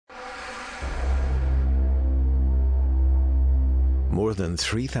More than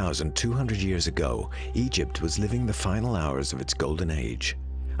 3,200 years ago, Egypt was living the final hours of its golden age,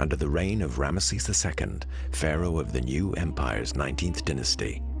 under the reign of Ramesses II, pharaoh of the new empire's 19th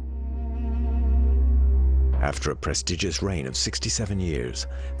dynasty. After a prestigious reign of 67 years,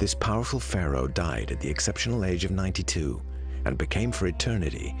 this powerful pharaoh died at the exceptional age of 92 and became for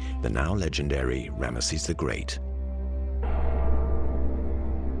eternity the now legendary Ramesses the Great.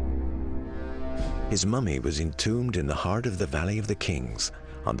 His mummy was entombed in the heart of the Valley of the Kings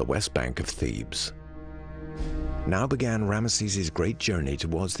on the west bank of Thebes. Now began Ramesses' great journey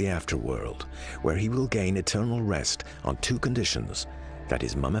towards the afterworld, where he will gain eternal rest on two conditions: that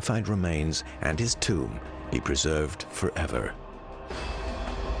his mummified remains and his tomb be preserved forever.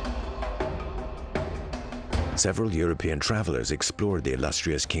 Several European travelers explored the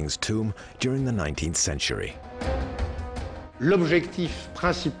illustrious king's tomb during the 19th century.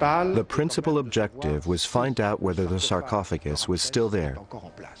 The principal objective was find out whether the sarcophagus was still there.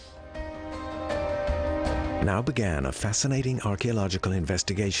 Now began a fascinating archaeological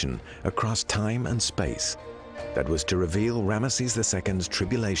investigation across time and space that was to reveal Ramesses II's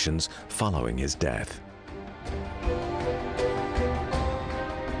tribulations following his death.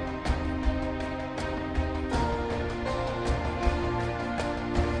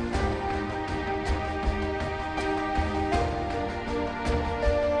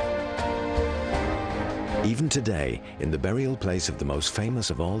 Even today, in the burial place of the most famous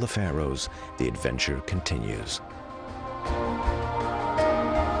of all the pharaohs, the adventure continues.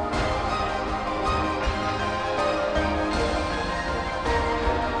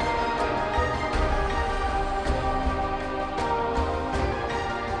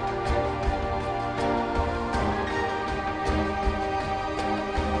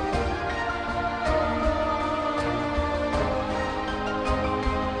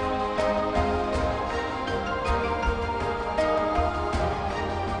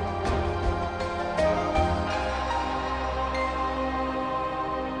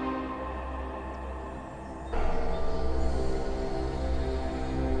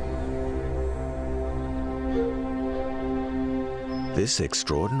 This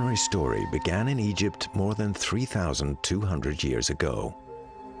extraordinary story began in Egypt more than 3,200 years ago.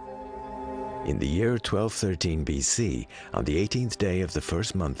 In the year 1213 BC, on the 18th day of the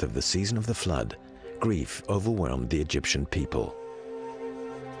first month of the season of the flood, grief overwhelmed the Egyptian people.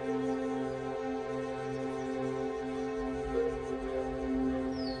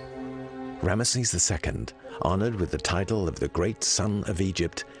 Ramesses II, honored with the title of the Great Son of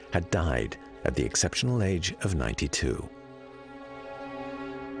Egypt, had died at the exceptional age of 92.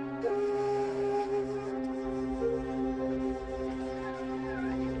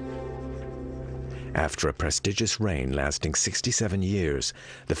 After a prestigious reign lasting 67 years,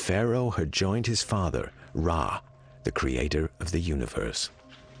 the pharaoh had joined his father, Ra, the creator of the universe.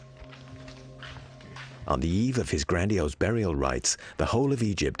 On the eve of his grandiose burial rites, the whole of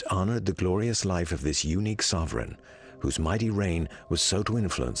Egypt honored the glorious life of this unique sovereign, whose mighty reign was so to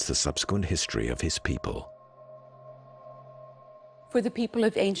influence the subsequent history of his people. For the people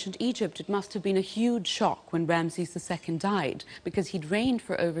of ancient Egypt, it must have been a huge shock when Ramesses II died, because he'd reigned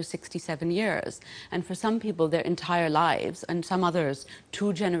for over 67 years. And for some people, their entire lives, and some others,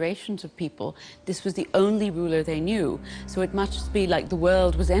 2 generations of people, this was the only ruler they knew. So it must be like the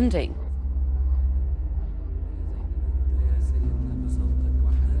world was ending.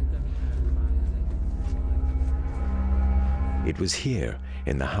 It was here,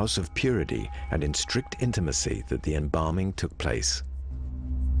 in the House of Purity and in strict intimacy, that the embalming took place.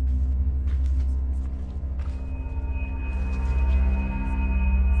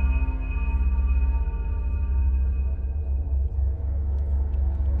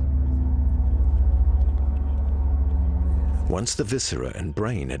 Once the viscera and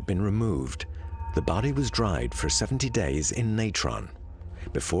brain had been removed, the body was dried for 70 days in natron,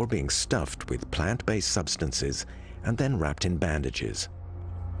 before being stuffed with plant-based substances and then wrapped in bandages.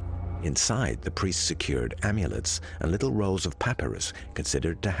 Inside, the priests secured amulets and little rolls of papyrus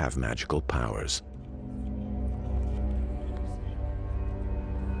considered to have magical powers.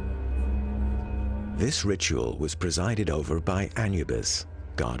 This ritual was presided over by Anubis,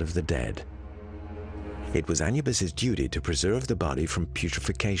 god of the dead. It was Anubis's duty to preserve the body from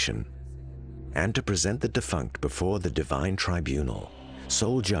putrefaction and to present the defunct before the divine tribunal,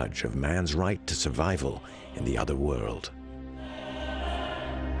 sole judge of man's right to survival in the other world.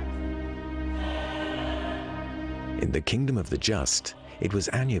 In the kingdom of the just, it was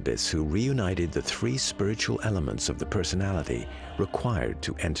Anubis who reunited the 3 spiritual elements of the personality required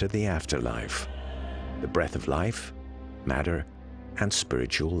to enter the afterlife: the breath of life, matter, and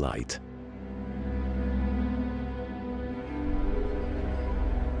spiritual light.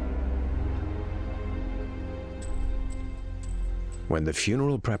 When the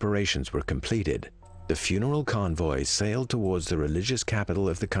funeral preparations were completed, the funeral convoy sailed towards the religious capital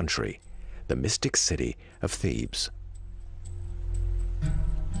of the country, the mystic city of Thebes.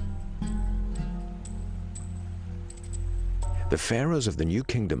 The pharaohs of the New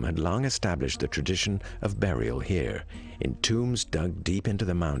Kingdom had long established the tradition of burial here, in tombs dug deep into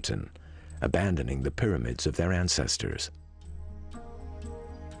the mountain, abandoning the pyramids of their ancestors.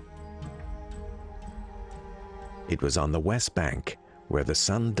 It was on the West Bank, where the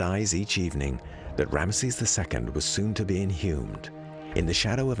sun dies each evening, that Ramesses II was soon to be inhumed, in the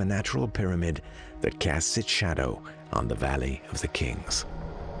shadow of a natural pyramid that casts its shadow on the Valley of the Kings.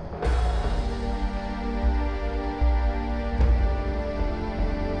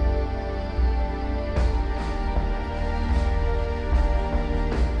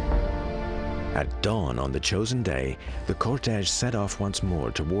 At dawn on the chosen day, the cortege set off once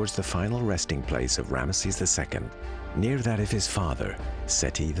more towards the final resting place of Ramesses II, near that of his father,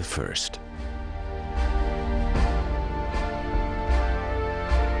 Seti I.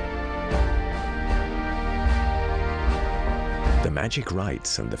 The magic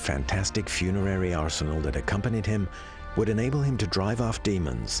rites and the fantastic funerary arsenal that accompanied him would enable him to drive off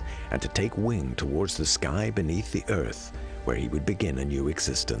demons and to take wing towards the sky beneath the earth, where he would begin a new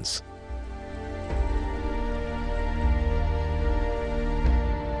existence.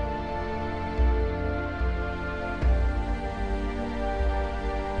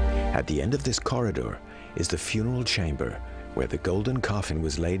 At the end of this corridor is the funeral chamber, where the golden coffin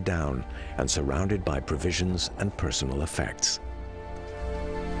was laid down and surrounded by provisions and personal effects.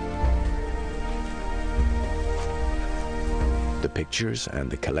 The pictures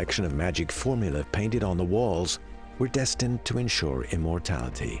and the collection of magic formula painted on the walls were destined to ensure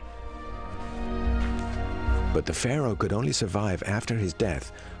immortality. But the pharaoh could only survive after his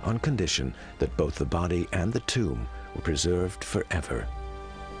death on condition that both the body and the tomb were preserved forever.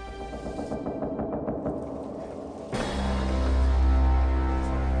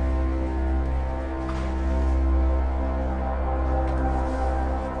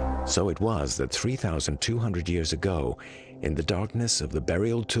 So it was that 3,200 years ago, in the darkness of the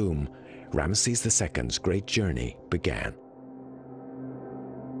burial tomb, Ramesses II's great journey began.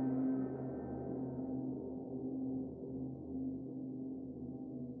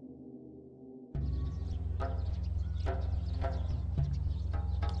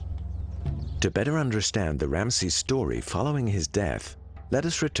 To better understand the Ramesses story following his death, let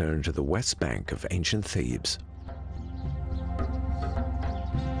us return to the West Bank of ancient Thebes.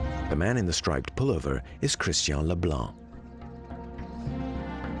 The man in the striped pullover is Christian Leblanc.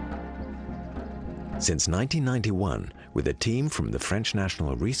 Since 1991, with a team from the French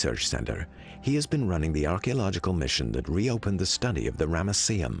National Research Center, he has been running the archaeological mission that reopened the study of the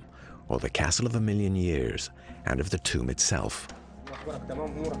Ramesseum, or the Castle of a Million Years, and of the tomb itself.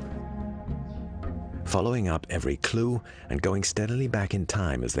 Following up every clue and going steadily back in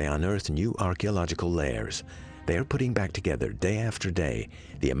time as they unearth new archaeological layers, they are putting back together day after day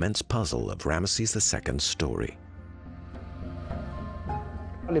the immense puzzle of Ramesses II's story.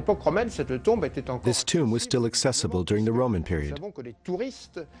 This tomb was still accessible during the Roman period.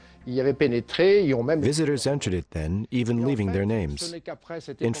 Visitors entered it then, even leaving their names.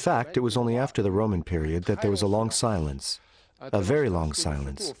 In fact, it was only after the Roman period that there was a long silence. A very long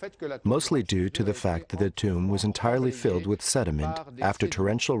silence, mostly due to the fact that the tomb was entirely filled with sediment after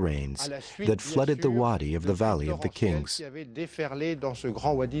torrential rains that flooded the wadi of the Valley of the Kings.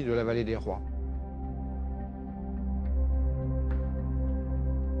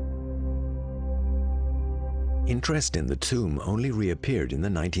 Interest in the tomb only reappeared in the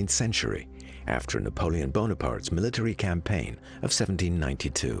 19th century, after Napoleon Bonaparte's military campaign of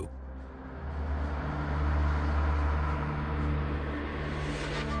 1792.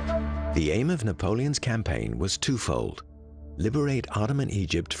 The aim of Napoleon's campaign was twofold: liberate Ottoman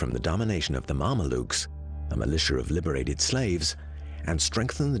Egypt from the domination of the Mamelukes, a militia of liberated slaves, and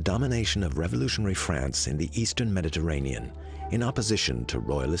strengthen the domination of revolutionary France in the eastern Mediterranean, in opposition to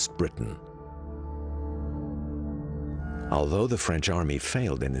royalist Britain. Although the French army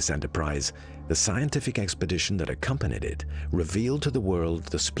failed in this enterprise, the scientific expedition that accompanied it revealed to the world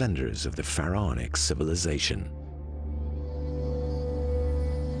the splendors of the pharaonic civilization.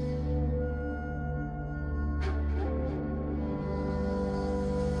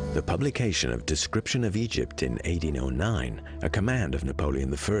 The publication of Description of Egypt in 1809, a command of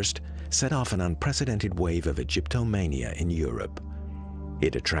Napoleon I, set off an unprecedented wave of Egyptomania in Europe.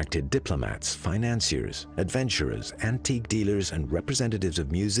 It attracted diplomats, financiers, adventurers, antique dealers, and representatives of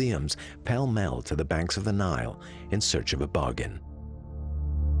museums pell-mell to the banks of the Nile in search of a bargain.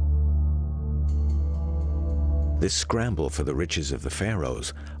 This scramble for the riches of the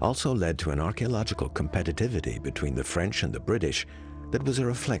pharaohs also led to an archaeological competitivity between the French and the British that was a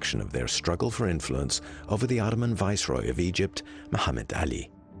reflection of their struggle for influence over the Ottoman viceroy of Egypt, Muhammad Ali.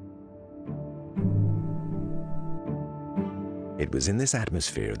 It was in this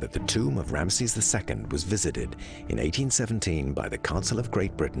atmosphere that the tomb of Ramesses II was visited in 1817 by the Consul of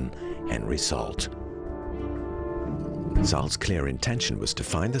Great Britain, Henry Salt. Salt's clear intention was to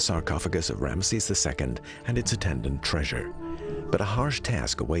find the sarcophagus of Ramesses II and its attendant treasure. But a harsh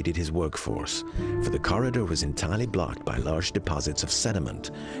task awaited his workforce, for the corridor was entirely blocked by large deposits of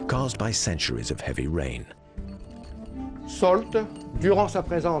sediment caused by centuries of heavy rain.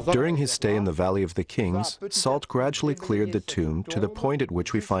 During his stay in the Valley of the Kings, Salt gradually cleared the tomb to the point at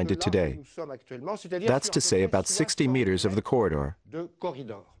which we find it today. That's to say about 60 meters of the corridor.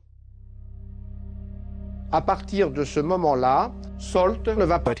 But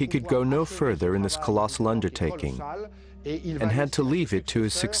he could go no further in this colossal undertaking, and had to leave it to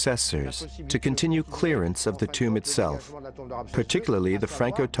his successors to continue clearance of the tomb itself, particularly the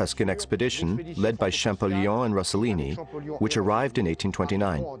Franco-Tuscan expedition led by Champollion and Rossellini, which arrived in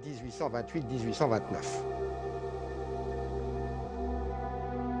 1829.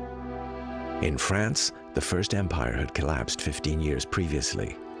 In France, the First Empire had collapsed 15 years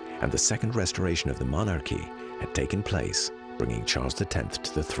previously, and the second restoration of the monarchy had taken place, bringing Charles X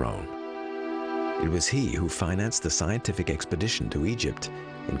to the throne. It was he who financed the scientific expedition to Egypt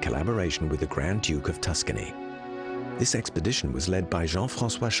in collaboration with the Grand Duke of Tuscany. This expedition was led by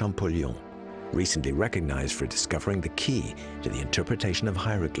Jean-François Champollion, recently recognized for discovering the key to the interpretation of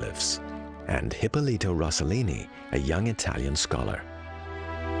hieroglyphs, and Ippolito Rossellini, a young Italian scholar.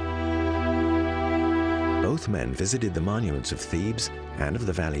 Both men visited the monuments of Thebes and of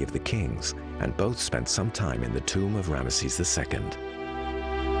the Valley of the Kings, and both spent some time in the tomb of Ramesses II.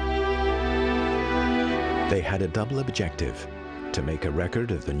 They had a double objective: to make a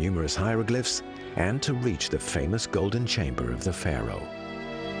record of the numerous hieroglyphs and to reach the famous golden chamber of the pharaoh.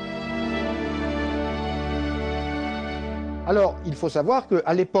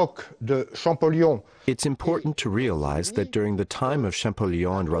 It's important to realize that during the time of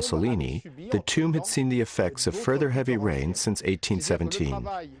Champollion and Rossellini, the tomb had seen the effects of further heavy rain since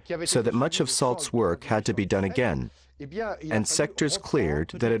 1817, so that much of Salt's work had to be done again, and sectors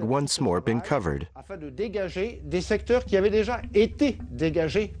cleared that had once more been covered.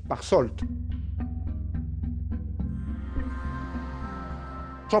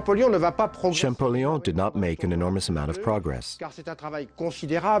 Champollion did not make an enormous amount of progress.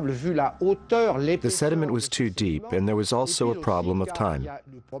 The sediment was too deep, and there was also a problem of time.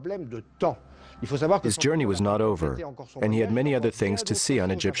 His journey was not over, and he had many other things to see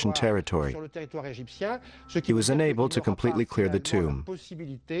on Egyptian territory. He was unable to completely clear the tomb.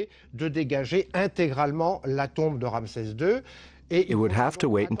 It would have to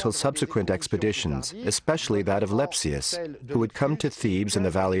wait until subsequent expeditions, especially that of Lepsius, who would come to Thebes in the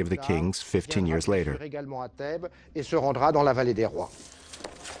Valley of the Kings 15 years later.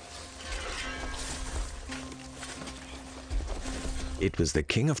 It was the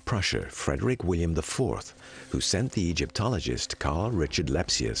King of Prussia, Frederick William IV, who sent the Egyptologist Carl Richard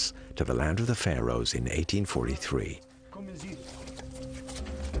Lepsius to the land of the pharaohs in 1843.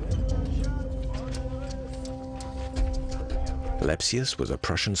 Lepsius was a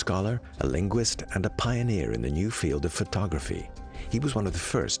Prussian scholar, a linguist, and a pioneer in the new field of photography. He was one of the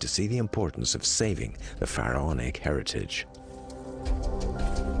first to see the importance of saving the pharaonic heritage.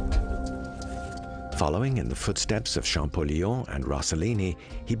 Following in the footsteps of Champollion and Rossellini,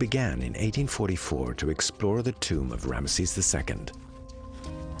 he began in 1844 to explore the tomb of Ramesses II.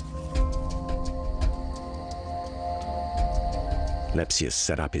 Lepsius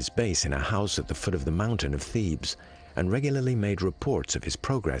set up his base in a house at the foot of the mountain of Thebes and regularly made reports of his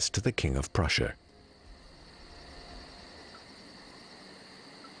progress to the King of Prussia.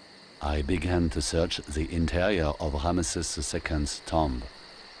 I began to search the interior of Ramesses II's tomb.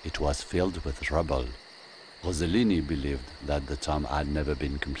 It was filled with rubble. Rossellini believed that the tomb had never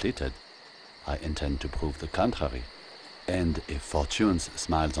been completed. I intend to prove the contrary. And if fortune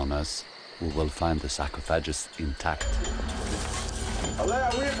smiles on us, we will find the sarcophagus intact.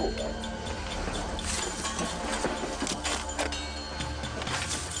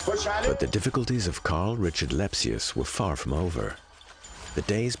 But the difficulties of Carl Richard Lepsius were far from over. The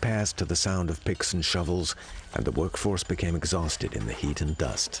days passed to the sound of picks and shovels, and the workforce became exhausted in the heat and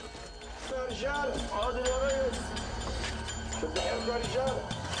dust.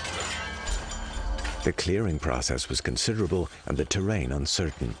 The clearing process was considerable and the terrain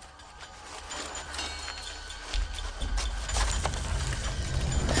uncertain.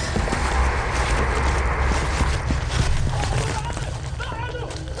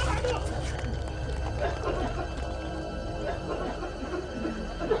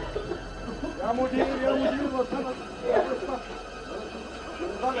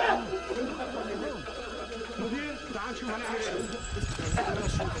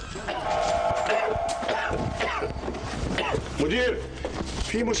 مدير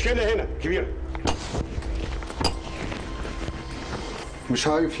في مشكلة هنا كبيرة. مش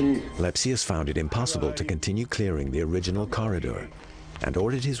عارف ليه. Lepsius found it impossible to continue clearing the original corridor and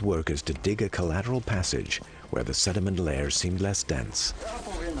ordered his workers to dig a collateral passage where the sediment layers seemed less dense.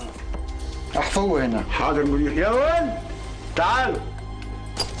 احفظوا هنا. حاضر مدير. يا ولد تعال.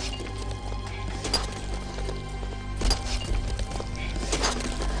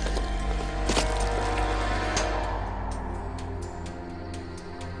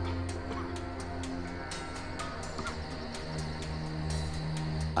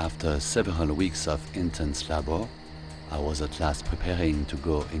 After several weeks of intense labor, I was at last preparing to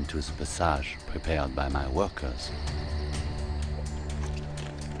go into the passage prepared by my workers.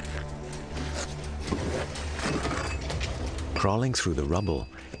 Crawling through the rubble,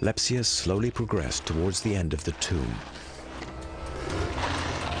 Lepsius slowly progressed towards the end of the tomb.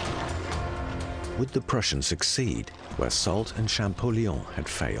 Would the Prussians succeed where Salt and Champollion had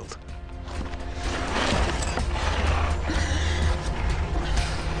failed?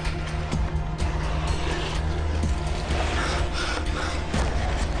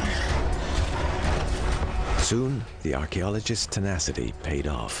 Soon, the archaeologist's tenacity paid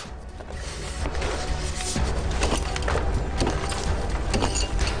off.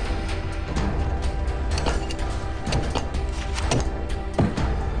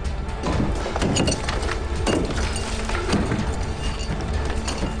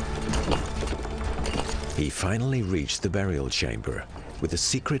 He finally reached the burial chamber with a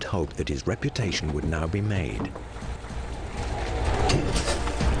secret hope that his reputation would now be made.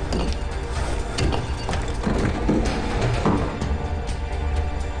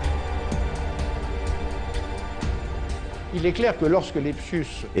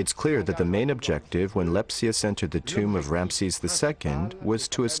 It's clear that the main objective when Lepsius entered the tomb of Ramesses II was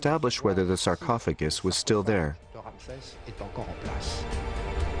to establish whether the sarcophagus was still there.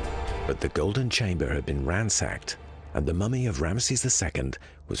 But the golden chamber had been ransacked, and the mummy of Ramesses II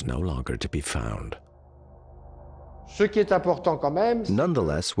was no longer to be found.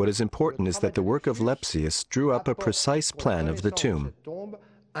 Nonetheless, what is important is that the work of Lepsius drew up a precise plan of the tomb.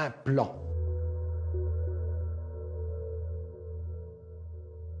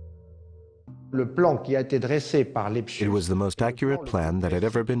 It was the most accurate plan that had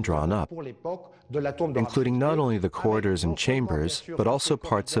ever been drawn up, including not only the corridors and chambers, but also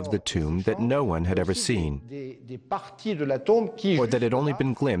parts of the tomb that no one had ever seen, or that had only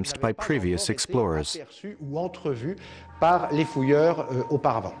been glimpsed by previous explorers.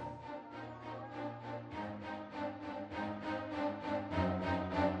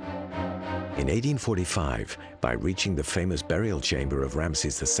 In 1845, by reaching the famous burial chamber of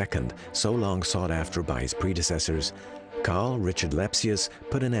Ramesses II, so long sought after by his predecessors, Carl Richard Lepsius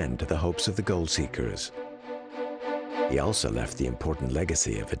put an end to the hopes of the gold seekers. He also left the important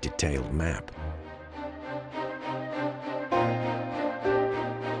legacy of a detailed map.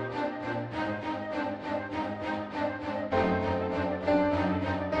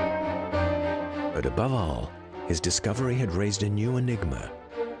 But above all, his discovery had raised a new enigma.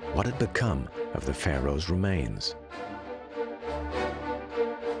 What had become of the pharaoh's remains?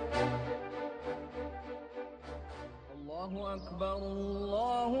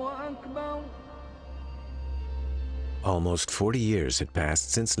 Almost 40 years had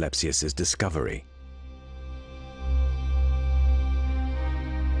passed since Lepsius's discovery.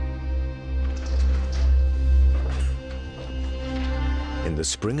 In the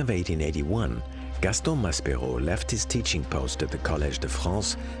spring of 1881, Gaston Maspero left his teaching post at the Collège de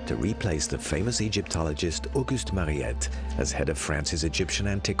France to replace the famous Egyptologist Auguste Mariette as head of France's Egyptian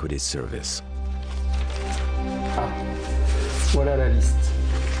Antiquities Service. Voilà la liste.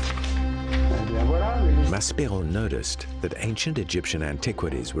 Maspero noticed that ancient Egyptian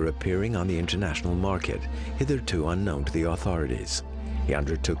antiquities were appearing on the international market, hitherto unknown to the authorities. He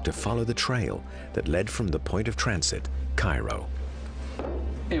undertook to follow the trail that led from the point of transit, Cairo.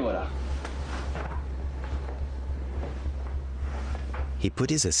 Et voilà. He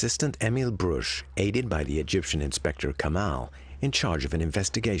put his assistant Émile Bruch, aided by the Egyptian inspector Kamal, in charge of an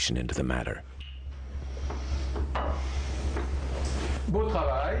investigation into the matter. Beau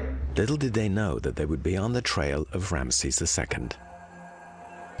travail. Little did they know that they would be on the trail of Ramesses II.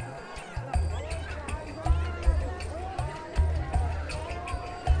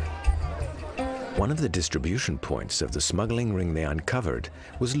 One of the distribution points of the smuggling ring they uncovered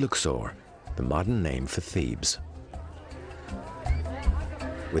was Luxor, the modern name for Thebes.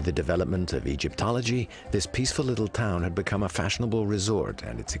 With the development of Egyptology, this peaceful little town had become a fashionable resort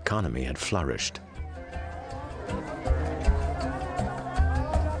and its economy had flourished.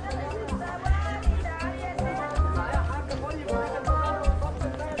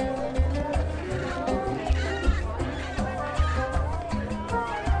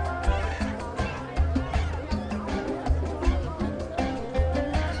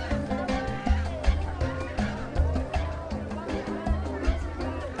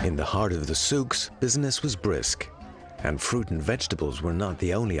 In the heart of the souks, business was brisk, and fruit and vegetables were not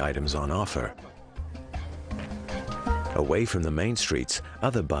the only items on offer. Away from the main streets,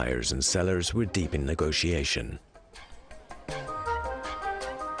 other buyers and sellers were deep in negotiation.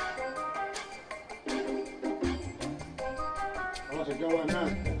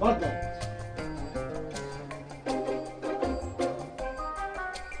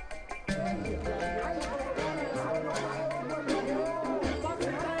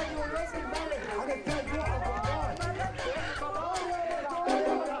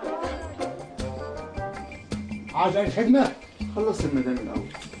 عايز الخدمة؟ خلص المدام الأول،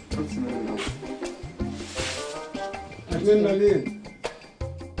 خلص المدام الأول. 2 مليون.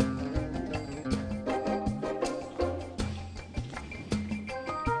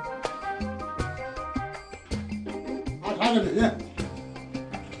 عايز حاجة من هنا؟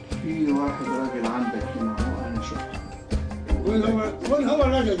 في واحد راجل عندك هنا هو أنا شفته. وين هو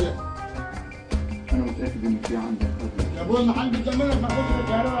الراجل ده؟ أنا متأكد إن في عندك راجل. يا أبوي المحل بيكملك ما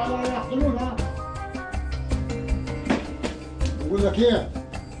كنتش على يحضنوها. بقول لك ايه؟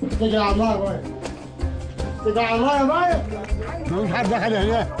 اتكل على الله يا باي. اتكل على الله يا باي. مش حد دخل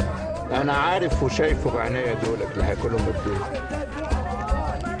هنا. انا عارف وشايفه بعينيا دولك اللي هياكلهم بالدول.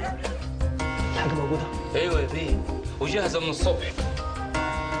 الحاجة موجودة؟ ايوه يا بيه وجاهزة من الصبح.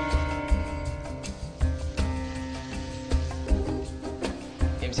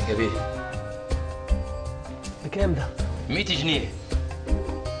 امسك يا بيه. بكام ده؟ 100 جنيه.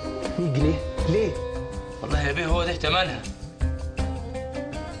 100 جنيه؟ ليه؟ والله يا بيه هو ده ثمنها.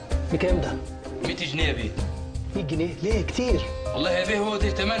 بكام ده؟ 100 جنيه يا بيه. 100 جنيه؟ ليه كتير؟ والله يا بيه هو ده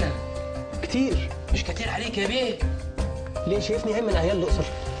ثمنها. كتير؟ مش كتير عليك يا بيه. ليه شايفني عين من عيال الأقصر؟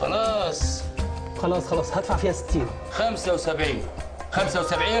 خلاص هدفع فيها 60. 75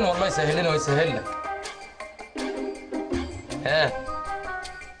 والله يسهل لنا ويسهل لك. ها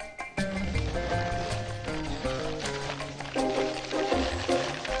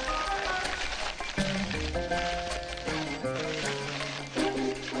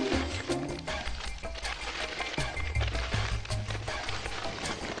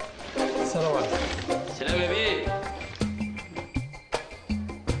السلام عليكم. سلام يا بيه.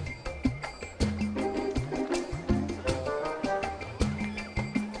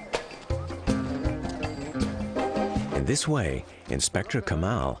 In this way, Inspector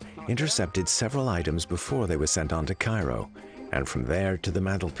Kamal intercepted several items before they were sent on to Cairo, and from there to the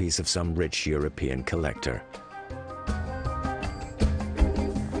mantelpiece of some rich European collector.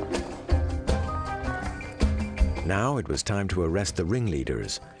 Now it was time to arrest the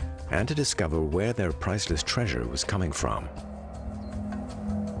ringleaders and to discover where their priceless treasure was coming from.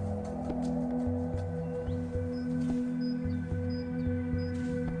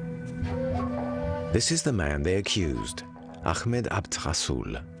 This is the man they accused, Ahmed Abd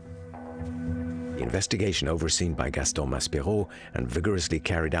Rasoul. The investigation overseen by Gaston Maspero and vigorously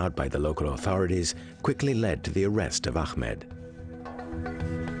carried out by the local authorities quickly led to the arrest of Ahmed.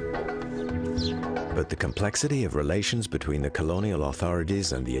 But the complexity of relations between the colonial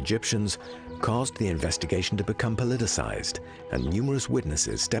authorities and the Egyptians caused the investigation to become politicized, and numerous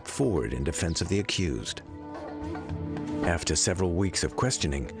witnesses stepped forward in defense of the accused. After several weeks of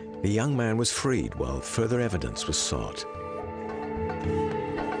questioning, the young man was freed while further evidence was sought.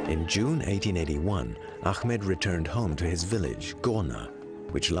 In June 1881, Ahmed returned home to his village, Gorna,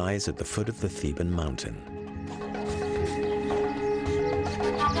 which lies at the foot of the Theban mountain.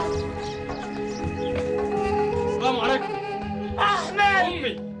 السلام عليكم.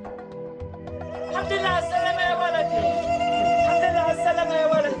 أحمد! الحمد لله على السلامة يا ولدي. الحمد لله على السلامة يا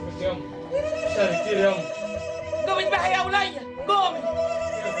ولدي. شهر كتير يا قومي اذبحي يا ولية، قومي.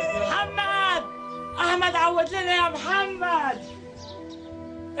 محمد! أحمد عود لنا يا محمد.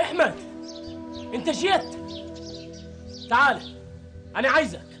 أحمد أنت جيت. تعال أنا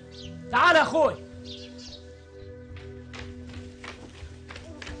عايزك. تعال يا أخوي.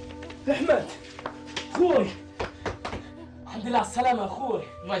 أحمد أخوي الحمد لله على السلامة يا أخوي.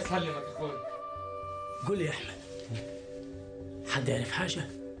 الله يسلمك أخوي. قول لي يا أحمد، حد يعرف حاجة؟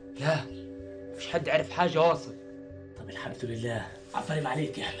 لا مفيش حد عرف حاجة واصل. طب الحمد لله. عفرم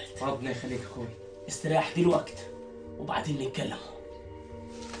عليك يا أحمد. ربنا يخليك أخوي. استريح دلوقتي وبعدين نتكلم.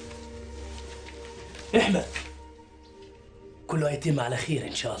 احمد كله هيتم على خير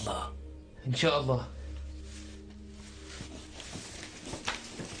ان شاء الله. ان شاء الله.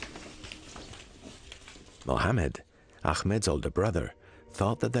 Mohammed, Ahmed's older brother,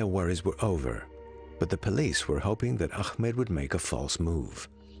 thought that their worries were over, but the police were hoping that Ahmed would make a false move.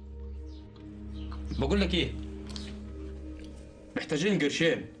 بقول لك ايه؟ محتاجين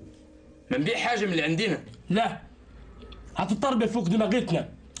قرشين. منبيع حاجة من اللي عندنا. لا هتضطر فوق دماغتنا.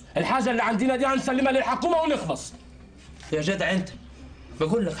 الحاجة اللي عندنا دي هنسلمها للحكومة ونخلص. يا جدع انت،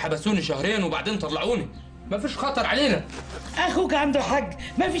 بقول لك حبسوني شهرين وبعدين طلعوني. ما فيش خطر علينا. اخوك عنده حق،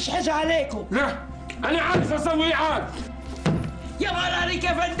 ما فيش حاجة عليكم. لا أنا عارف أسوي إيه عاد. يا مراريك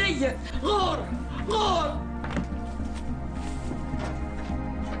يا فندية، غور غور.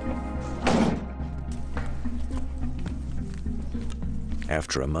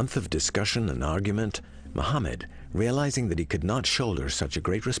 After a month of discussion and argument, Mohammed, realizing that he could not shoulder such a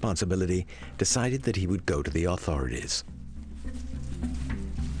great responsibility, decided that he would go to the authorities.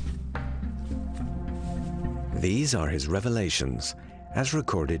 These are his revelations, as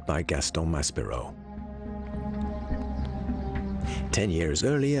recorded by Gaston Maspero. 10 years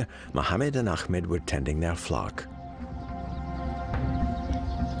earlier, Mohammed and Ahmed were tending their flock.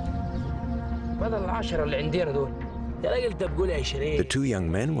 The two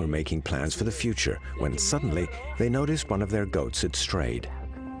young men were making plans for the future when suddenly they noticed one of their goats had strayed.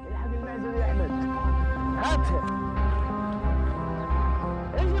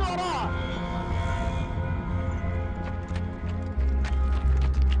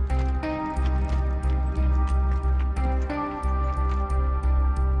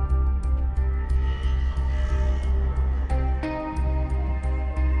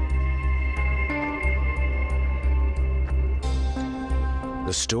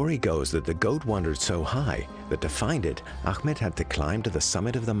 The story goes that the goat wandered so high that to find it, Ahmed had to climb to the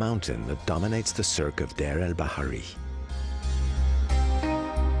summit of the mountain that dominates the cirque of Deir el-Bahari.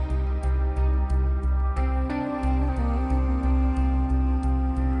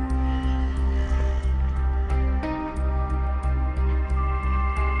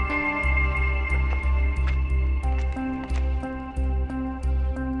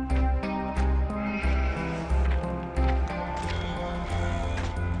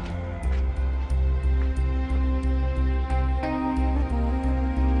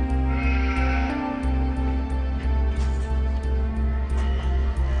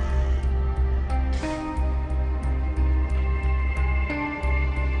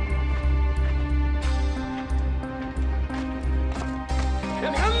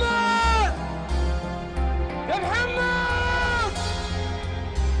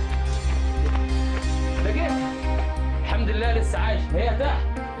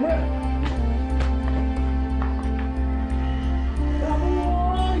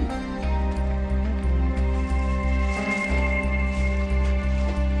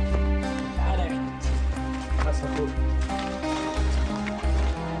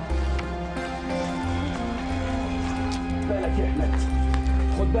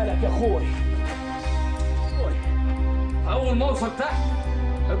 أول ما أوصل تحت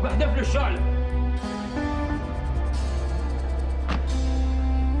ابقى احدف لي الشعلة.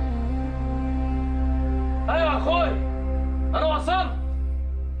 أيوة يا أخوي أنا وصلت.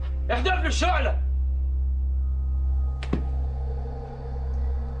 احدف لي الشعلة.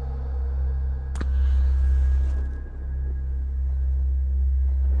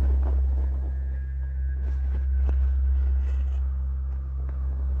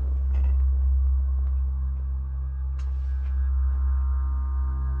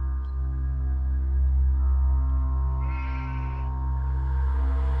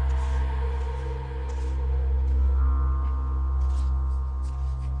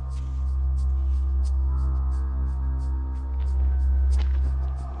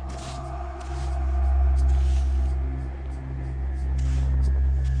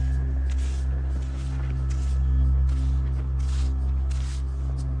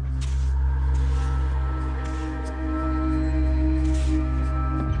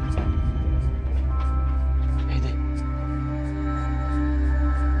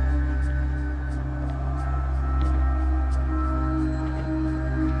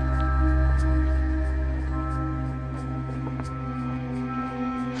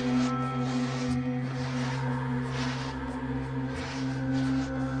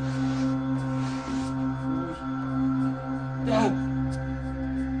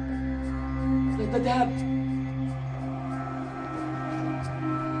 ذهب.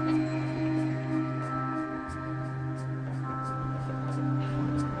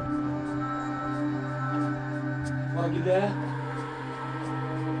 ورق ده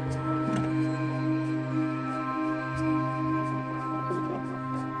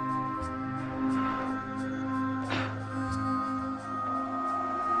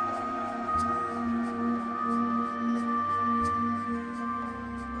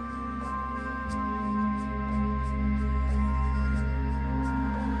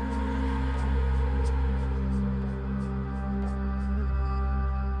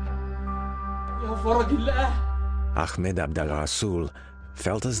Ahmed Abd al-Rasul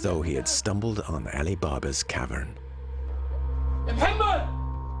felt as though he had stumbled on Ali Baba's cavern.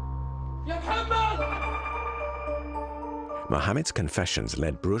 Mohammed's confessions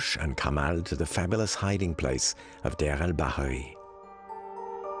led Brush and Kamal to the fabulous hiding place of Deir el-Bahari.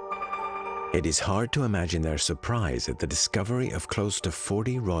 It is hard to imagine their surprise at the discovery of close to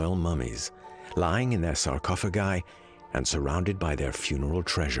 40 royal mummies lying in their sarcophagi and surrounded by their funeral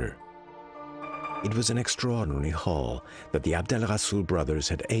treasure. It was an extraordinary haul that the Abd al-Rasul brothers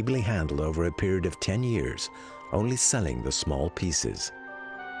had ably handled over a period of 10 years, only selling the small pieces.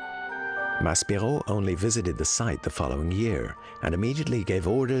 Maspero only visited the site the following year and immediately gave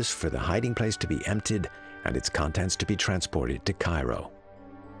orders for the hiding place to be emptied and its contents to be transported to Cairo.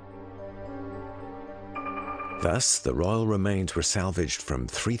 Thus, the royal remains were salvaged from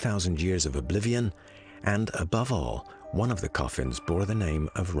 3,000 years of oblivion, and above all, one of the coffins bore the name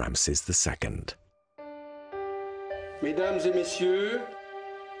of Ramesses II. Mesdames et messieurs,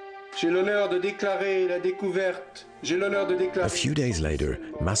 j'ai l'honneur de déclarer la découverte. A few days later,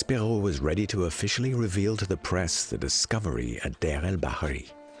 Maspero was ready to officially reveal to the press the discovery at Deir el-Bahari.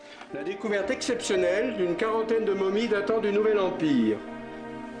 La découverte exceptionnelle d'une quarantaine de momies datant du Nouvel Empire.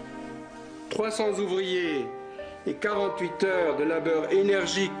 300 ouvriers et 48 heures de labeur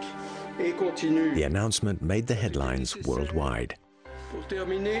énergique et continu. The announcement made the headlines worldwide. Pour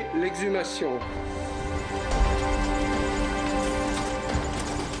terminer l'exhumation.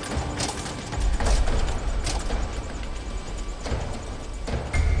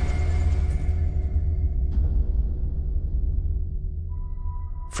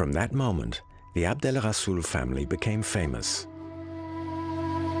 From that moment, the Abd al-Rasul family became famous.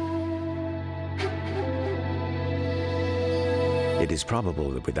 It is probable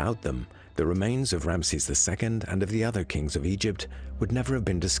that without them, the remains of Ramesses II and of the other kings of Egypt would never have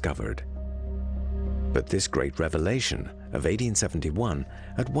been discovered. But this great revelation of 1871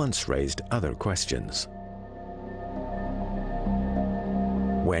 at once raised other questions.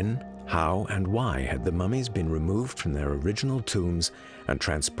 When, how, and why had the mummies been removed from their original tombs and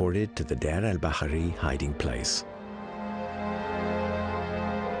transported to the Deir el-Bahari hiding place?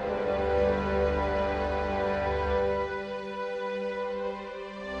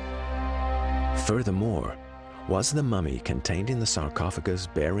 Furthermore, was the mummy contained in the sarcophagus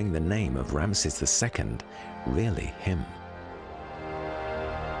bearing the name of Ramesses II really him?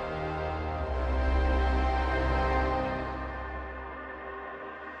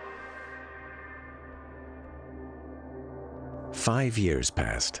 5 years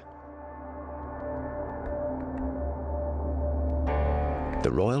passed.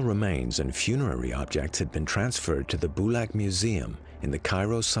 The royal remains and funerary objects had been transferred to the Boulak Museum in the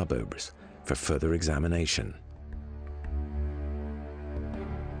Cairo suburbs for further examination.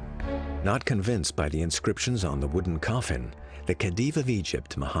 Not convinced by the inscriptions on the wooden coffin, the Khedive of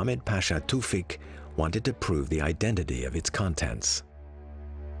Egypt, Mohammed Pasha Tufik, wanted to prove the identity of its contents.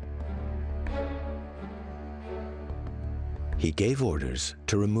 He gave orders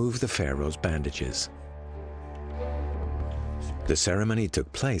to remove the pharaoh's bandages. The ceremony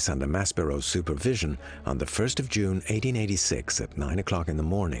took place under Maspero's supervision on the 1st of June 1886 at 9 o'clock in the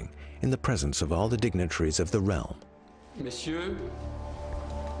morning, in the presence of all the dignitaries of the realm. Messieurs,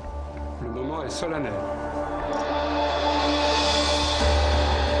 le moment est solennel.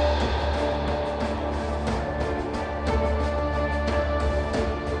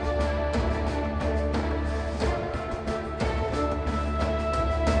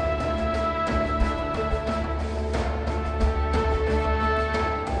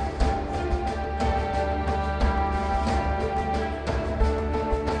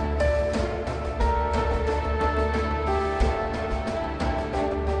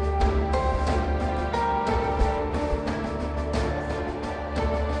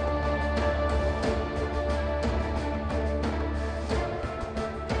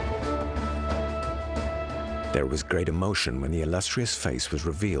 There was great emotion when the illustrious face was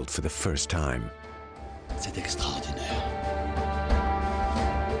revealed for the first time. C'est extraordinaire.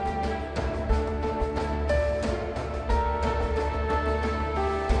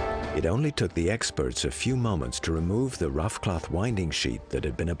 It only took the experts a few moments to remove the rough cloth winding sheet that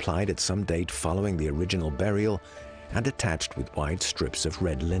had been applied at some date following the original burial and attached with wide strips of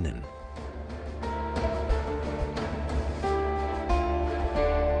red linen.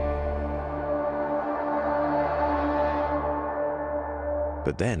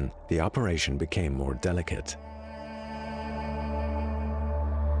 But then, the operation became more delicate.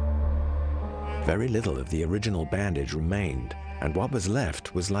 Very little of the original bandage remained, and what was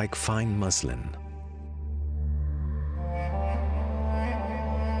left was like fine muslin.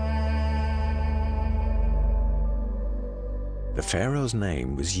 The pharaoh's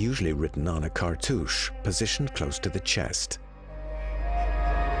name was usually written on a cartouche positioned close to the chest.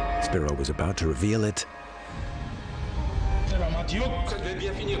 Spiro was about to reveal it. Ça devait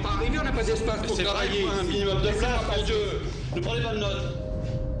bien finir par arriver, on n'a pas d'espace pour travailler. Un minimum de place, mon Dieu. Ne prenez pas de notes.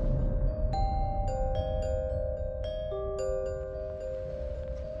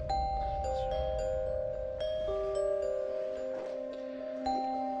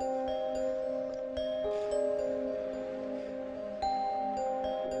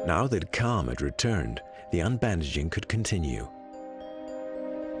 Now that calm had returned, the unbandaging could continue.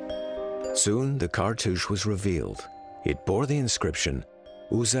 Soon the cartouche was revealed. It bore the inscription,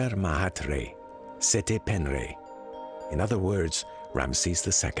 User Mahatre, Sete Penre. In other words, Ramesses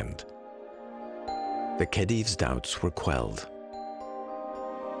II. The Khedive's doubts were quelled.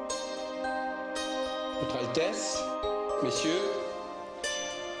 Votre Altesse, Messieurs,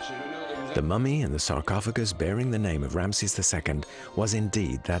 j'ai l'honneur de vous... The mummy in the sarcophagus bearing the name of Ramesses II was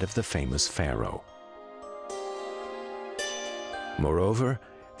indeed that of the famous pharaoh. Moreover,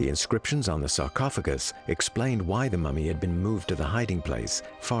 the inscriptions on the sarcophagus explained why the mummy had been moved to the hiding place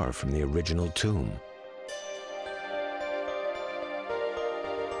far from the original tomb.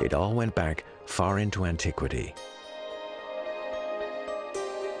 It all went back far into antiquity.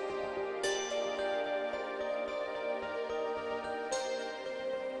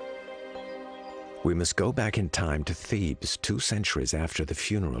 We must go back in time to Thebes 2 centuries after the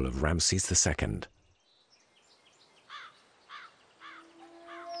funeral of Ramesses II.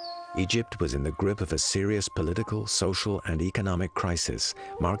 Egypt was in the grip of a serious political, social, and economic crisis,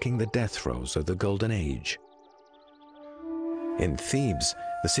 marking the death throes of the Golden Age. In Thebes,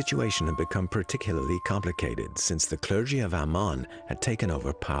 the situation had become particularly complicated since the clergy of Ammon had taken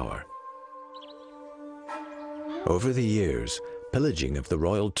over power. Over the years, pillaging of the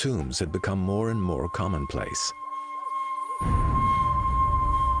royal tombs had become more and more commonplace.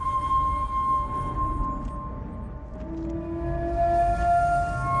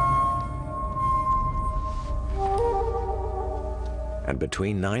 And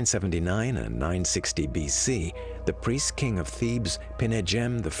between 979 and 960 BC, the priest-king of Thebes,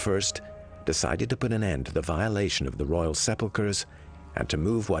 Pinegem I, decided to put an end to the violation of the royal sepulchres and to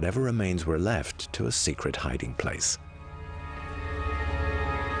move whatever remains were left to a secret hiding place.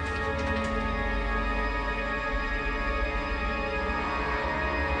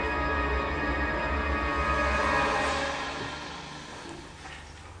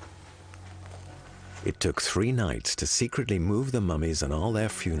 It took 3 nights to secretly move the mummies and all their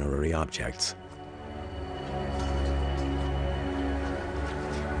funerary objects.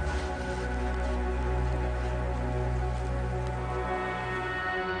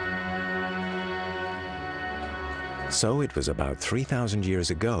 So it was about 3,000 years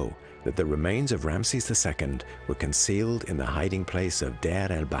ago that the remains of Ramesses II were concealed in the hiding place of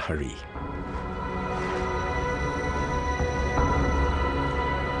Deir el-Bahari.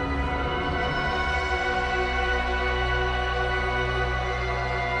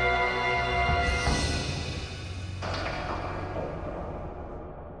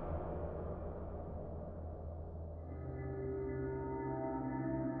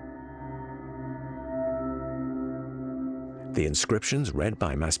 The inscriptions read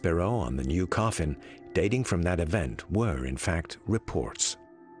by Maspero on the new coffin, dating from that event, were, in fact, reports.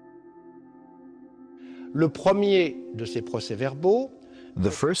 Le premier de ces procès-verbaux,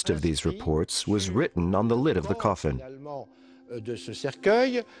 the first of these reports was written on the lid of the coffin. De ce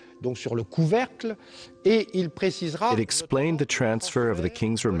cercueil, donc sur le couvercle, et il précisera. It explained the transfer of the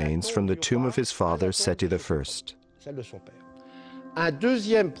king's remains from the tomb of his father, Seti I. Celle de son père. Un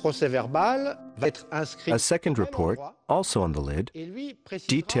deuxième procès-verbal va être inscrit. A second report, also on the lid,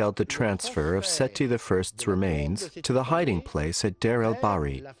 detailed the transfer of Seti I's remains to the hiding place at Deir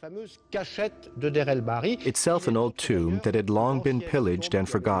el-Bahari, La fameuse cachette de Deir el-Bahari, itself an old tomb that had long been pillaged and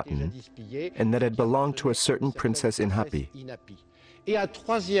forgotten, and that had belonged to a certain princess in Hapi. Et un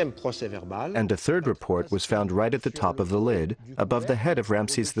troisième procès-verbal. And a third report was found right at the top of the lid, above the head of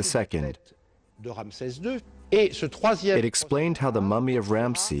Ramesses II. De Ramsès II. Et ce troisième It explained how the mummy of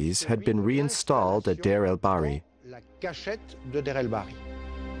Ramses had been reinstalled at Deir el-Bahari. La cachette de Deir el-Bahari.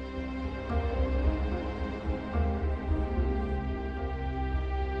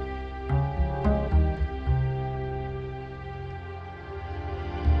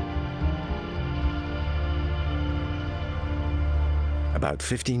 About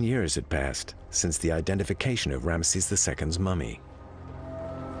 15 years had passed since the identification of Ramesses II's mummy.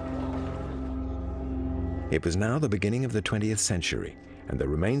 It was now the beginning of the 20th century, and the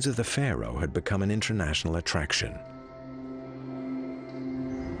remains of the pharaoh had become an international attraction.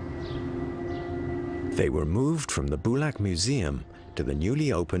 They were moved from the Boulak Museum to the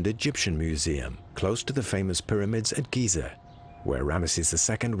newly opened Egyptian Museum, close to the famous pyramids at Giza, where Ramesses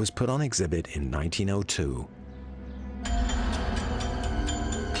II was put on exhibit in 1902.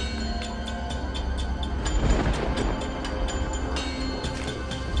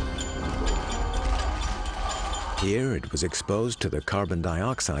 Here it was exposed to the carbon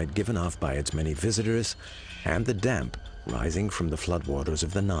dioxide given off by its many visitors and the damp rising from the floodwaters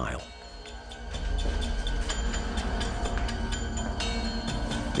of the Nile.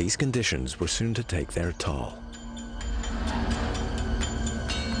 These conditions were soon to take their toll.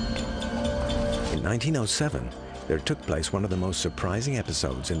 In 1907, there took place one of the most surprising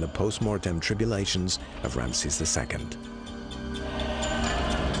episodes in the post-mortem tribulations of Ramesses II.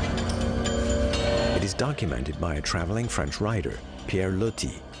 It is documented by a traveling French writer, Pierre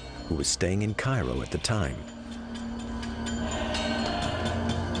Loti, who was staying in Cairo at the time.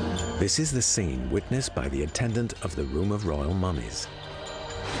 This is the scene witnessed by the attendant of the Room of Royal Mummies.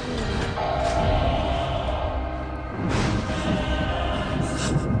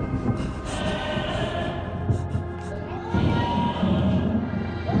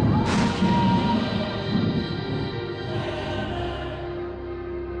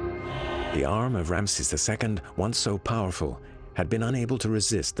 The arm of Ramesses II, once so powerful, had been unable to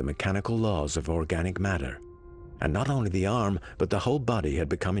resist the mechanical laws of organic matter. And not only the arm, but the whole body had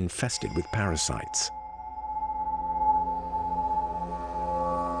become infested with parasites.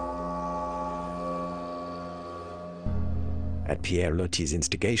 At Pierre Loti's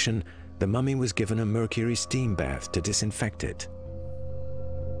instigation, the mummy was given a mercury steam bath to disinfect it.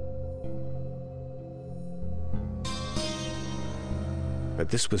 But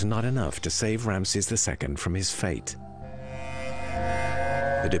this was not enough to save Ramesses II from his fate.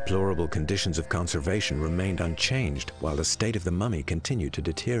 The deplorable conditions of conservation remained unchanged while the state of the mummy continued to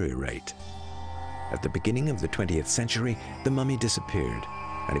deteriorate. At the beginning of the 20th century, the mummy disappeared,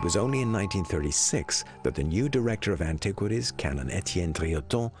 and it was only in 1936 that the new director of antiquities, Canon Etienne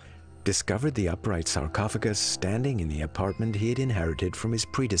Trioton, discovered the upright sarcophagus standing in the apartment he had inherited from his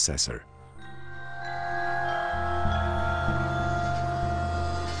predecessor.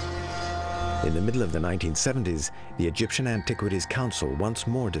 In the middle of the 1970s, the Egyptian Antiquities Council once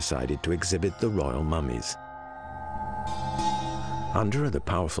more decided to exhibit the royal mummies. Under the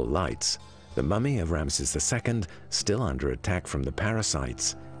powerful lights, the mummy of Ramesses II, still under attack from the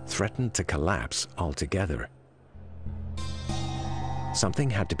parasites, threatened to collapse altogether.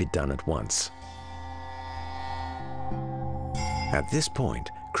 Something had to be done at once. At this point,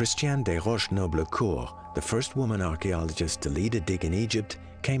 Christiane de Roche-Noblecourt, the first woman archaeologist to lead a dig in Egypt,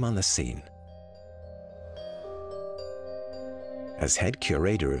 came on the scene. As head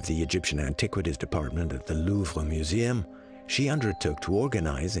curator of the Egyptian Antiquities Department at the Louvre Museum, she undertook to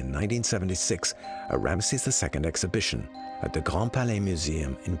organize in 1976 a Ramesses II exhibition at the Grand Palais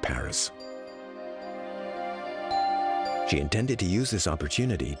Museum in Paris. She intended to use this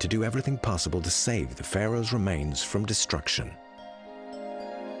opportunity to do everything possible to save the pharaoh's remains from destruction.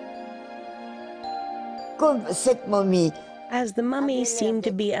 As the mummy seemed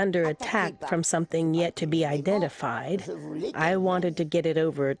to be under attack from something yet to be identified, I wanted to get it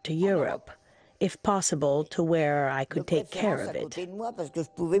over to Europe, if possible to where I could take care of it.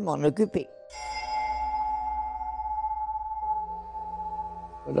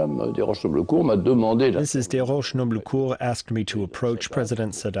 Mrs. de Roche-Noblecourt asked me to approach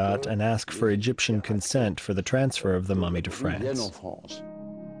President Sadat and ask for Egyptian consent for the transfer of the mummy to France.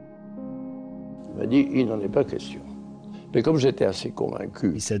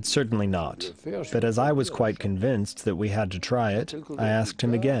 He said, certainly not. But as I was quite convinced that we had to try it, I asked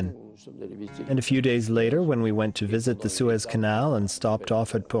him again. And a few days later, when we went to visit the Suez Canal and stopped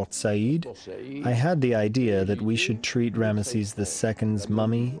off at Port Said, I had the idea that we should treat Ramesses II's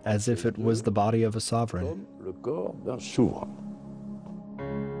mummy as if it was the body of a sovereign.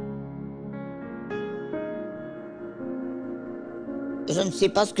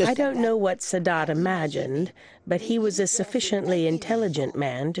 I don't know what Sadat imagined, but he was a sufficiently intelligent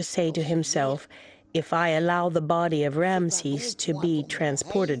man to say to himself, if I allow the body of Ramesses to be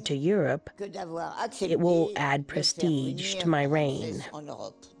transported to Europe, it will add prestige to my reign.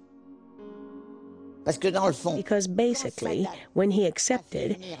 Because basically, when he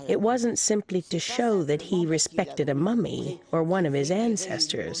accepted, it wasn't simply to show that he respected a mummy or one of his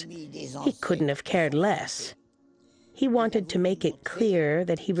ancestors. He couldn't have cared less. He wanted to make it clear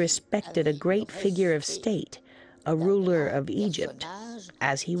that he respected a great figure of state, a ruler of Egypt,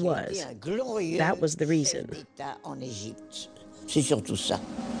 as he was. That was the reason.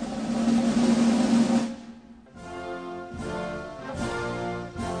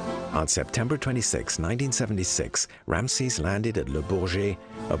 On September 26, 1976, Ramesses landed at Le Bourget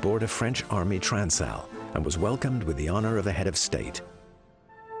aboard a French Army transal and was welcomed with the honor of a head of state.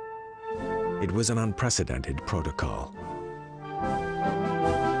 It was an unprecedented protocol.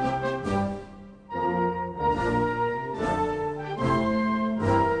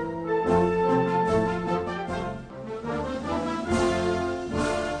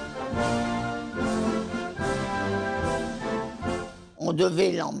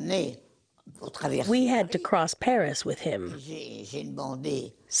 We had to cross Paris with him.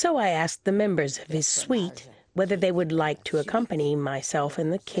 So I asked the members of his suite whether they would like to accompany myself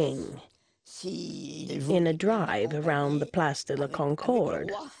and the king in a drive around the Place de la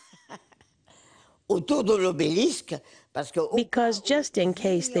Concorde. Because just in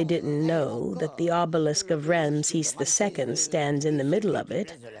case they didn't know that the obelisk of Ramesses II stands in the middle of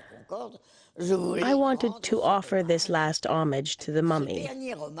it, I wanted to offer this last homage to the mummy,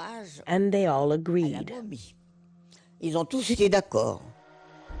 and they all agreed. Ils ont tous été d'accord.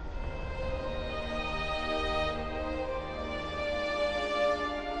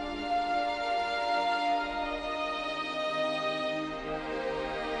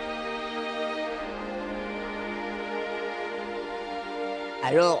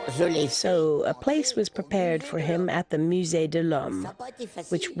 So a place was prepared for him at the Musée de l'Homme,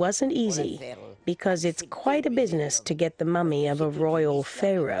 which wasn't easy, because it's quite a business to get the mummy of a royal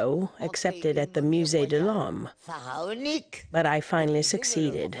pharaoh accepted at the Musée de l'Homme. But I finally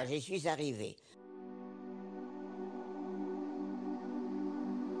succeeded.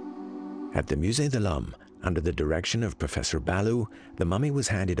 At the Musée de l'Homme, under the direction of Professor Ballou, the mummy was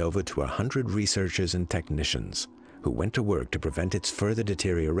handed over to 100 researchers and technicians, who went to work to prevent its further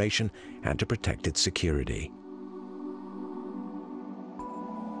deterioration and to protect its security.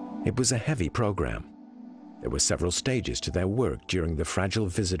 It was a heavy program. There were several stages to their work during the fragile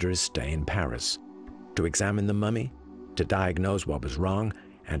visitor's stay in Paris: to examine the mummy, to diagnose what was wrong,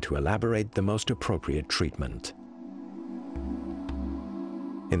 and to elaborate the most appropriate treatment.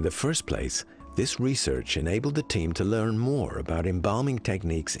 In the first place, this research enabled the team to learn more about embalming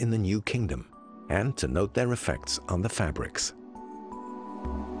techniques in the New Kingdom, and to note their effects on the fabrics.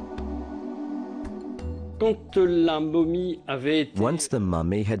 Once the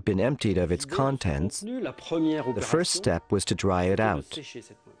mummy had been emptied of its contents, the first step was to dry it out,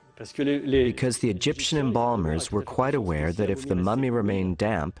 because the Egyptian embalmers were quite aware that if the mummy remained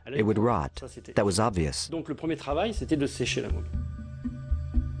damp, it would rot. That was obvious.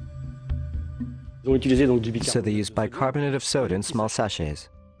 So they used bicarbonate of soda in small sachets.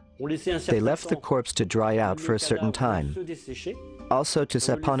 They left the corpse to dry out for a certain time, also to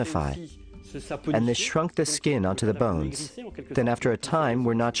saponify, and they shrunk the skin onto the bones. Then after a time,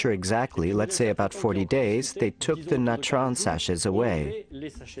 we're not sure exactly, let's say about 40 days, they took the natron sachets away,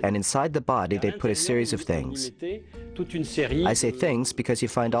 and inside the body they put a series of things. I say things because you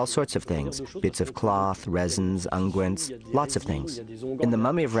find all sorts of things: bits of cloth, resins, unguents, lots of things. In the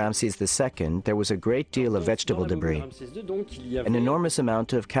mummy of Ramesses II, there was a great deal of vegetable debris, an enormous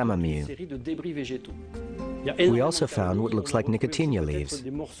amount of chamomile. We also found what looks like nicotiana leaves.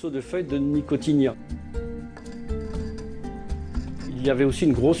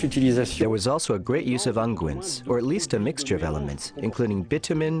 There was also a great use of unguents, or at least a mixture of elements, including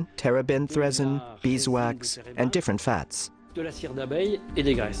bitumen, terebinth resin, beeswax, and different fats.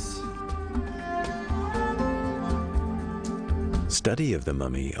 Study of the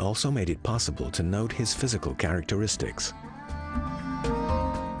mummy also made it possible to note his physical characteristics.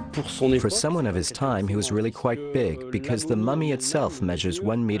 For someone of his time, he was really quite big, because the mummy itself measures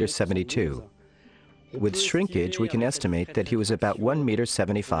 1.72 meters. With shrinkage, we can estimate that he was about 1.75 meters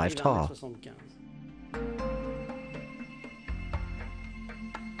tall.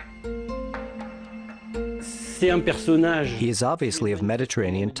 He is obviously of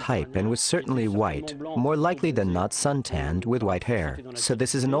Mediterranean type and was certainly white, more likely than not suntanned with white hair. So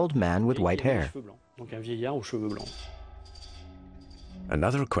this is an old man with white hair.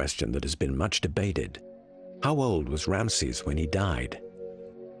 Another question that has been much debated: how old was Ramesses when he died?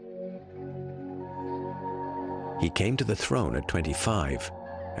 He came to the throne at 25,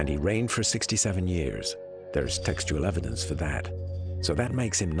 and he reigned for 67 years. There's textual evidence for that. So that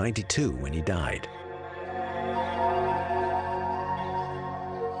makes him 92 when he died.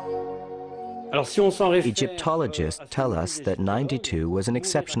 Egyptologists tell us that 92 was an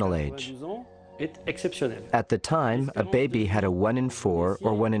exceptional age. At the time, a baby had a 1 in 4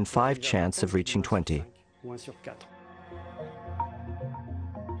 or 1 in 5 chance of reaching 20.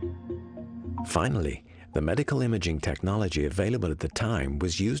 Finally, the medical imaging technology available at the time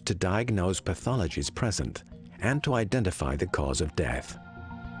was used to diagnose pathologies present and to identify the cause of death.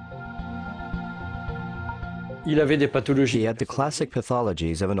 He had the classic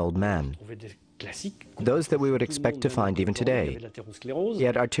pathologies of an old man, those that we would expect to find even today. He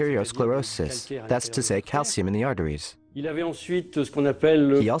had arteriosclerosis, that's to say calcium in the arteries.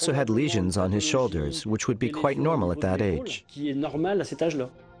 He also had lesions on his shoulders, which would be quite normal at that age.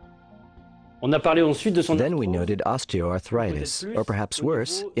 Then we noted osteoarthritis, or perhaps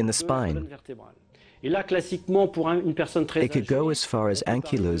worse, in the spine. It could go as far as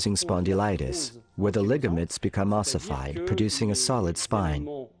ankylosing spondylitis, where the ligaments become ossified, producing a solid spine.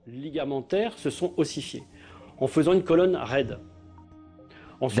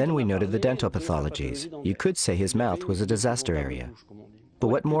 Then we noted the dental pathologies. You could say his mouth was a disaster area. But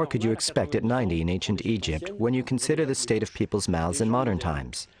what more could you expect at 90 in ancient Egypt when you consider the state of people's mouths in modern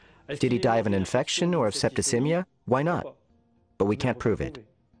times? Did he die of an infection or of septicemia? Why not? But we can't prove it.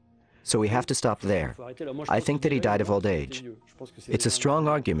 So we have to stop there. I think that he died of old age. It's a strong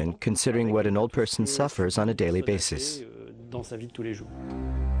argument considering what an old person suffers on a daily basis.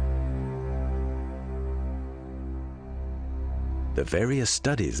 The various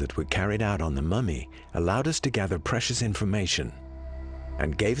studies that were carried out on the mummy allowed us to gather precious information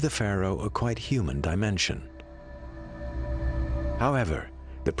and gave the pharaoh a quite human dimension. However,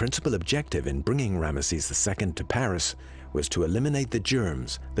 the principal objective in bringing Ramesses II to Paris was to eliminate the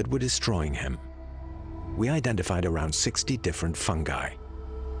germs that were destroying him. We identified around 60 different fungi.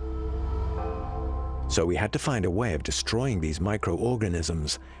 So we had to find a way of destroying these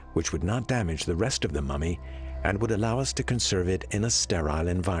microorganisms which would not damage the rest of the mummy and would allow us to conserve it in a sterile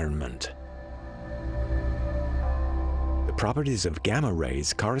environment. The properties of gamma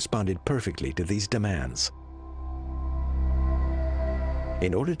rays corresponded perfectly to these demands.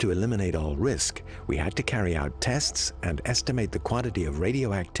 In order to eliminate all risk, we had to carry out tests and estimate the quantity of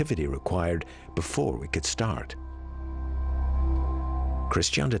radioactivity required before we could start.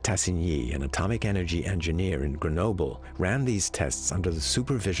 Christian de Tassigny, an atomic energy engineer in Grenoble, ran these tests under the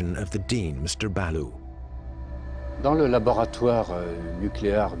supervision of the dean, Mr. Ballou. Dans le laboratoire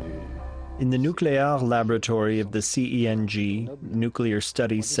nucléaire du In the nuclear laboratory of the CENG, Nuclear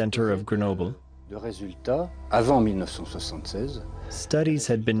Studies Center of Grenoble, studies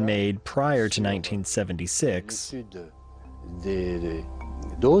had been made prior to 1976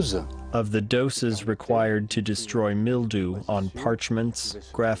 of the doses required to destroy mildew on parchments,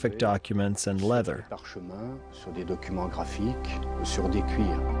 graphic documents, and leather.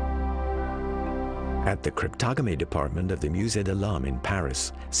 At the cryptogamy department of the Musée de l'Homme in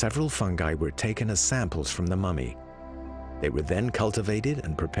Paris, several fungi were taken as samples from the mummy. They were then cultivated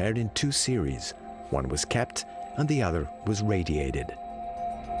and prepared in two series. One was kept and the other was radiated.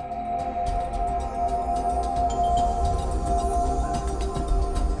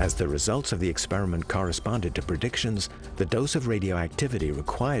 As the results of the experiment corresponded to predictions, the dose of radioactivity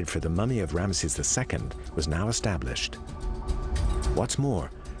required for the mummy of Ramesses II was now established. What's more,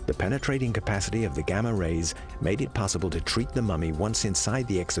 the penetrating capacity of the gamma rays made it possible to treat the mummy once inside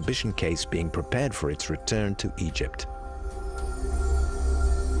the exhibition case being prepared for its return to Egypt.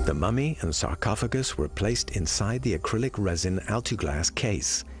 The mummy and sarcophagus were placed inside the acrylic resin Altuglass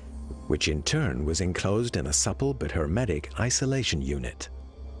case, which in turn was enclosed in a supple but hermetic isolation unit.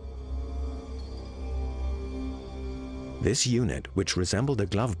 This unit, which resembled a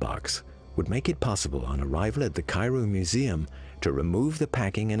glove box, would make it possible on arrival at the Cairo Museum to remove the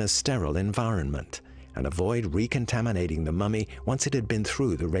packing in a sterile environment and avoid recontaminating the mummy once it had been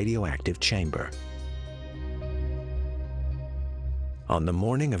through the radioactive chamber. On the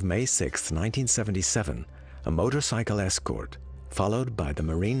morning of May 6, 1977, a motorcycle escort, followed by the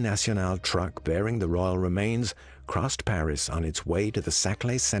Marine Nationale truck bearing the royal remains, crossed Paris on its way to the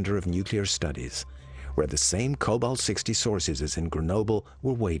Saclay Center of Nuclear Studies, where the same cobalt-60 sources as in Grenoble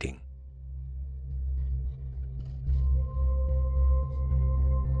were waiting.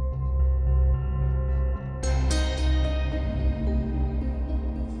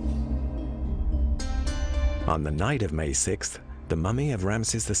 On the night of May 6th, the mummy of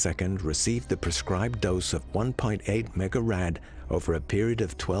Ramesses II received the prescribed dose of 1.8 megarad over a period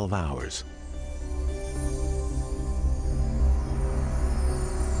of 12 hours.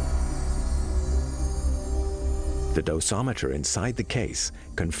 The dosimeter inside the case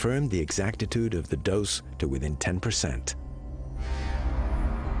confirmed the exactitude of the dose to within 10%.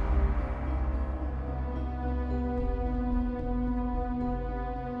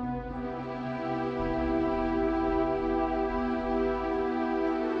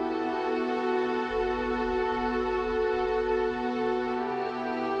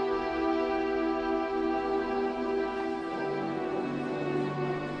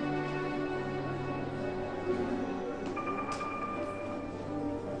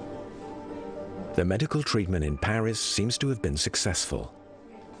 The medical treatment in Paris seems to have been successful.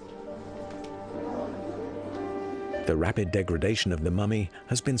 The rapid degradation of the mummy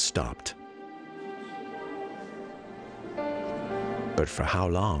has been stopped. But for how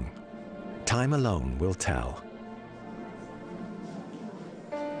long? Time alone will tell.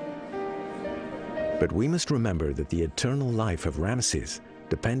 But we must remember that the eternal life of Ramesses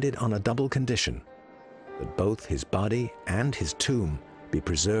depended on a double condition, that both his body and his tomb be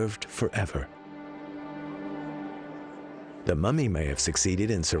preserved forever. The mummy may have succeeded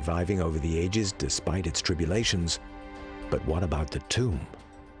in surviving over the ages despite its tribulations, but what about the tomb?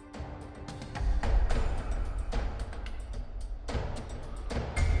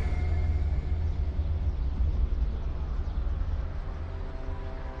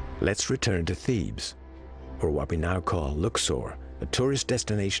 Let's return to Thebes, or what we now call Luxor, a tourist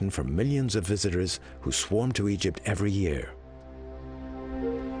destination for millions of visitors who swarm to Egypt every year.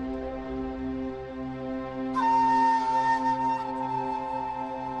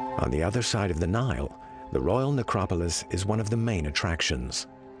 On the other side of the Nile, the royal necropolis is one of the main attractions.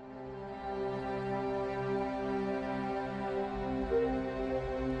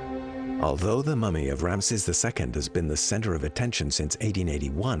 Although the mummy of Ramesses II has been the center of attention since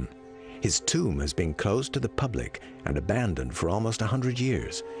 1881, his tomb has been closed to the public and abandoned for almost 100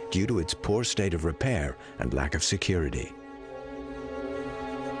 years due to its poor state of repair and lack of security.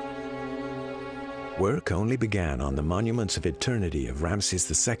 Work only began on the Monuments of Eternity of Ramesses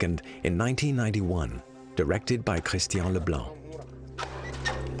II in 1991, directed by Christian Leblanc.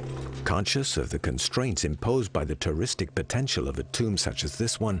 Conscious of the constraints imposed by the touristic potential of a tomb such as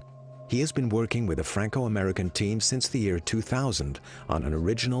this one, he has been working with a Franco-American team since the year 2000 on an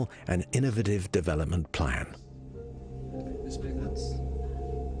original and innovative development plan.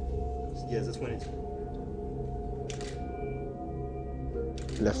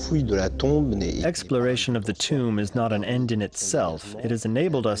 Exploration of the tomb is not an end in itself. It has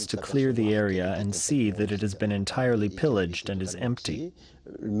enabled us to clear the area and see that it has been entirely pillaged and is empty.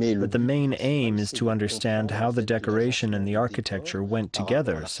 But the main aim is to understand how the decoration and the architecture went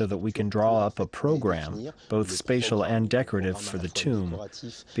together so that we can draw up a program, both spatial and decorative, for the tomb,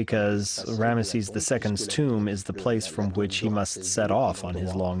 because Ramesses II's tomb is the place from which he must set off on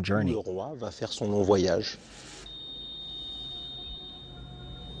his long journey.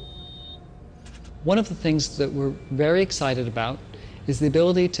 One of the things that we're very excited about is the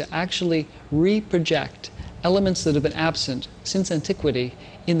ability to actually reproject elements that have been absent since antiquity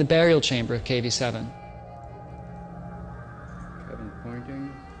in the burial chamber of KV7. Kevin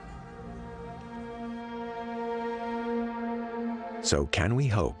pointing. So can we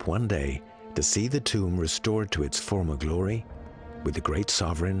hope one day to see the tomb restored to its former glory, with the great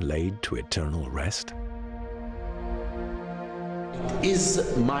sovereign laid to eternal rest?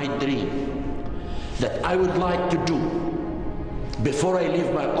 Is my dream that I would like to do before I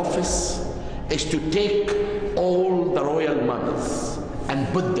leave my office is to take all the royal mummies and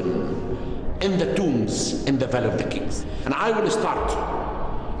put them in the tombs in the Valley of the Kings. And I will start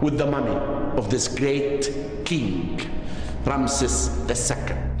with the mummy of this great king, Ramesses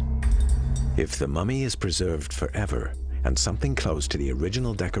II. If the mummy is preserved forever and something close to the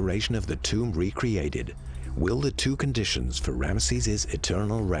original decoration of the tomb recreated, will the two conditions for Ramesses'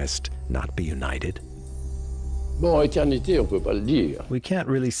 eternal rest not be united? We can't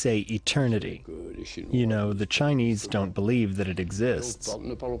really say eternity. You know, the Chinese don't believe that it exists.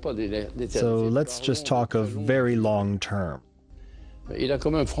 So let's just talk of very long term. He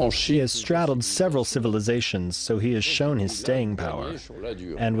has straddled several civilizations, so he has shown his staying power.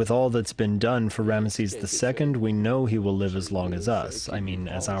 And with all that's been done for Ramesses II, we know he will live as long as us, I mean,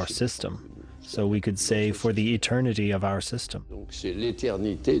 as our system. So we could say for the eternity of our system.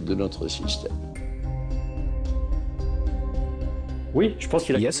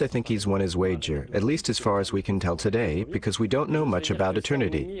 Yes, I think he's won his wager, at least as far as we can tell today, because we don't know much about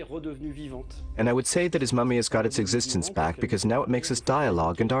eternity. And I would say that his mummy has got its existence back because now it makes us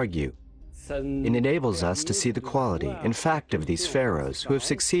dialogue and argue. It enables us to see the quality, in fact, of these pharaohs who have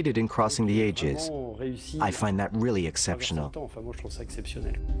succeeded in crossing the ages. I find that really exceptional.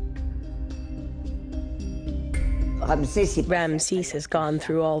 Ramesses has gone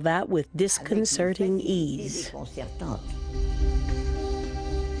through all that with disconcerting ease.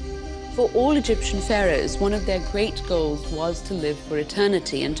 For all Egyptian pharaohs, one of their great goals was to live for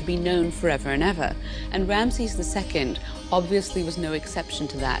eternity and to be known forever and ever. And Ramesses II obviously was no exception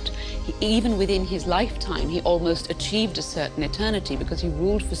to that. Even within his lifetime, he almost achieved a certain eternity because he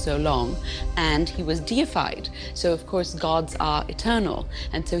ruled for so long and he was deified. So, of course, gods are eternal.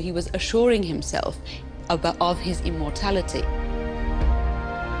 And so he was assuring himself of his immortality.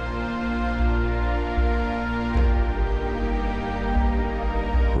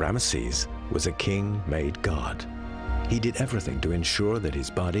 Ramesses was a king made god. He did everything to ensure that his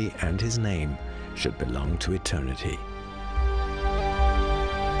body and his name should belong to eternity.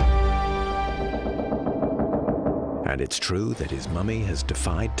 And it's true that his mummy has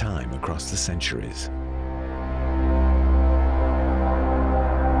defied time across the centuries.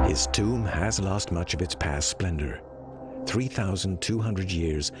 His tomb has lost much of its past splendor. 3,200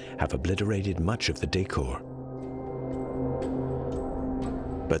 years have obliterated much of the decor.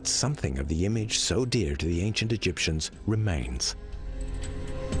 But something of the image so dear to the ancient Egyptians remains.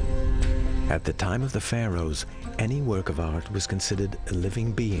 At the time of the pharaohs, any work of art was considered a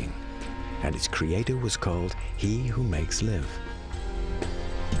living being, and its creator was called He Who Makes Live.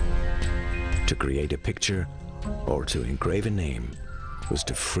 To create a picture or to engrave a name was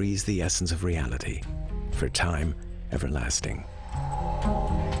to freeze the essence of reality for time everlasting.